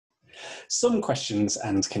Some questions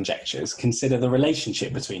and conjectures consider the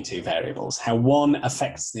relationship between two variables, how one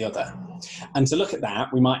affects the other. And to look at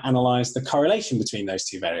that, we might analyse the correlation between those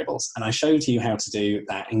two variables. And I showed you how to do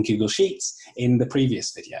that in Google Sheets in the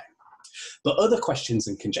previous video. But other questions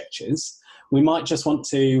and conjectures, we might just want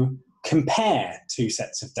to compare two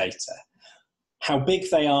sets of data, how big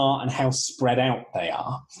they are and how spread out they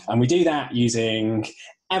are. And we do that using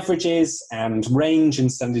averages and range and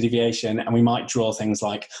standard deviation, and we might draw things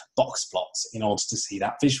like box plots in order to see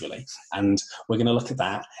that visually. And we're going to look at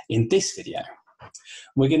that in this video.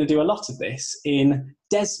 We're going to do a lot of this in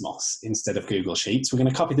Desmos instead of Google Sheets. We're going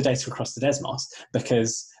to copy the data across to Desmos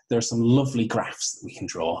because there are some lovely graphs that we can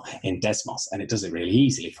draw in Desmos, and it does it really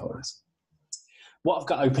easily for us. What I've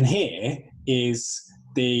got open here is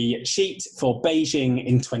the sheet for Beijing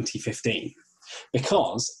in 2015,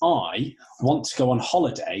 because I want to go on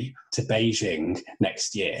holiday to Beijing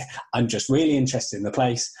next year. I'm just really interested in the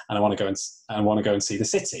place, and I want to go and see the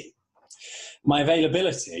city. My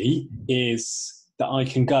availability is that I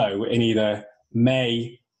can go in either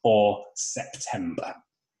May or September.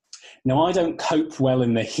 Now, I don't cope well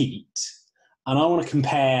in the heat, and I want to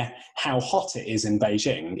compare how hot it is in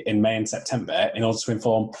Beijing in May and September in order to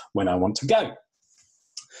inform when I want to go.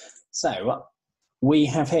 So we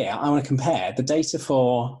have here, I want to compare the data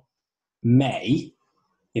for May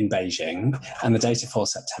in Beijing and the data for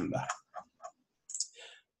September.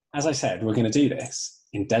 As I said, we're going to do this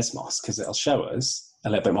in Desmos because it'll show us a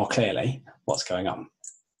little bit more clearly what's going on.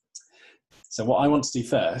 So what I want to do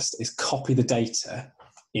first is copy the data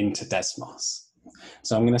into Desmos.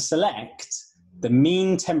 So I'm going to select the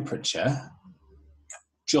mean temperature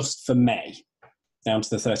just for May, down to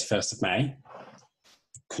the 31st of May,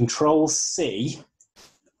 Control C,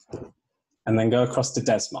 and then go across to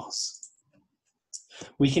Desmos.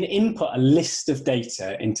 We can input a list of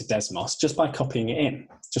data into Desmos just by copying it in,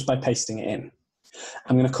 just by pasting it in.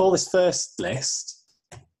 I'm going to call this first list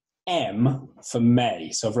M for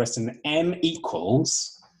May. So I've written M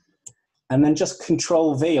equals, and then just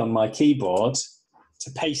Control V on my keyboard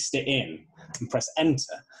to paste it in and press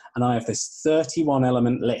enter. And I have this 31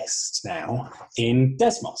 element list now in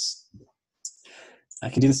Desmos. I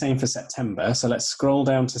can do the same for September. So let's scroll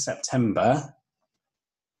down to September.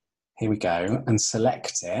 Here we go, and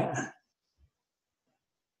select it.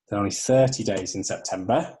 There are only 30 days in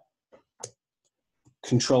September.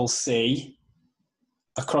 Control C,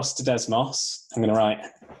 across to Desmos. I'm going to write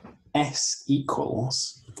S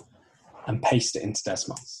equals and paste it into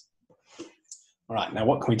Desmos. All right, now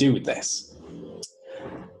what can we do with this?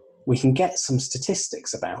 We can get some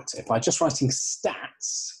statistics about it by just writing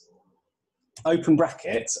stats, open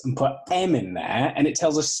brackets, and put M in there, and it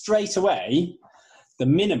tells us straight away the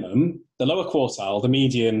minimum, the lower quartile, the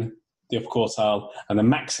median, the upper quartile, and the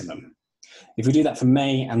maximum. If we do that for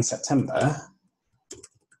May and September,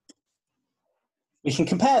 we can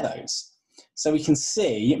compare those. So we can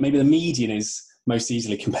see, maybe the median is most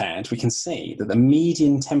easily compared. We can see that the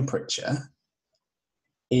median temperature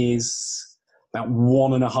is about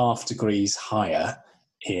 1.5 degrees higher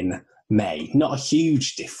in May. Not a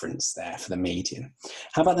huge difference there for the median.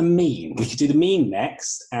 How about the mean? We could do the mean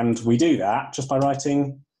next, and we do that just by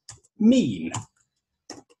writing mean.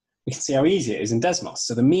 We can see how easy it is in Desmos.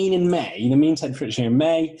 So the mean in May, the mean temperature in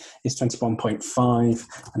May is 21.5,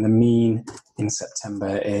 and the mean in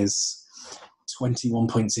September is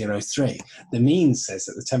 21.03. The mean says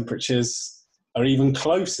that the temperatures are even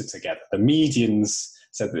closer together. The medians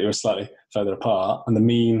said that they were slightly further apart, and the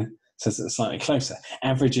mean says that they're slightly closer.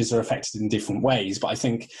 Averages are affected in different ways, but I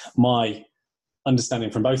think my understanding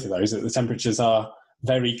from both of those is that the temperatures are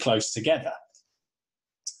very close together.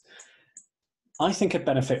 I think I'd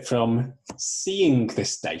benefit from seeing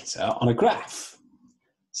this data on a graph.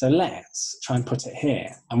 So let's try and put it here.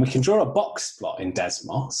 And we can draw a box plot in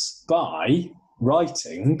Desmos by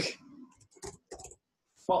writing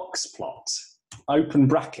box plot, open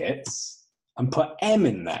brackets, and put M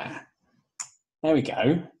in there. There we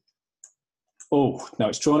go. Oh, no,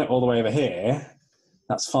 it's drawn it all the way over here.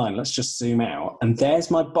 That's fine. Let's just zoom out. And there's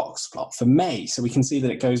my box plot for May. So we can see that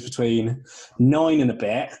it goes between 9 and a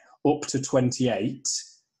bit up to 28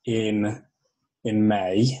 in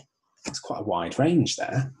May. It's quite a wide range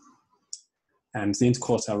there. And the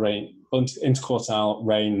interquartile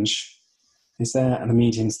range is there, and the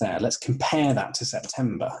median's there. Let's compare that to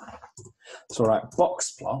September. So we'll write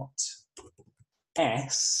box plot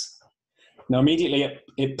S. Now immediately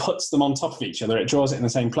it puts them on top of each other. It draws it in the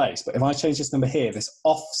same place. But if I change this number here, this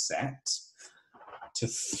offset to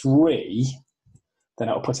 3, then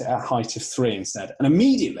it'll put it at a height of 3 instead. And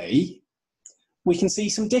immediately we can see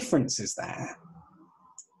some differences there.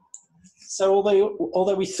 So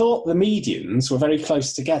although we thought the medians were very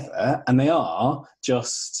close together, and they are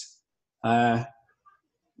just like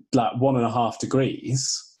 1.5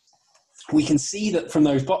 degrees, we can see that from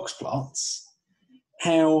those box plots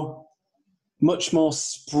how much more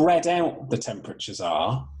spread out the temperatures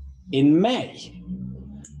are in May.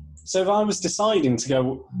 So if I was deciding to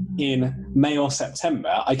go in May or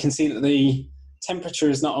September, I can see that the temperature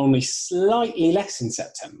is not only slightly less in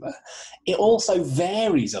September, it also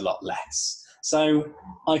varies a lot less. So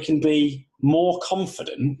I can be more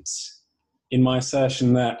confident in my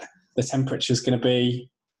assertion that the temperature is going to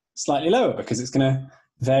be slightly lower because it's going to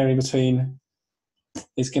vary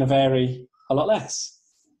a lot less.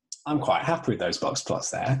 I'm quite happy with those box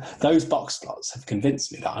plots there. Those box plots have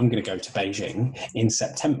convinced me that I'm going to go to Beijing in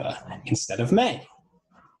September instead of May.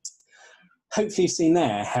 Hopefully you've seen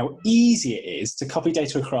there how easy it is to copy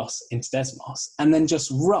data across into Desmos and then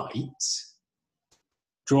just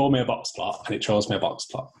draw me a box plot, and it draws me a box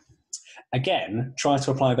plot. Again, try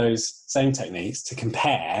to apply those same techniques to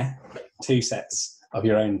compare two sets of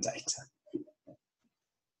your own data.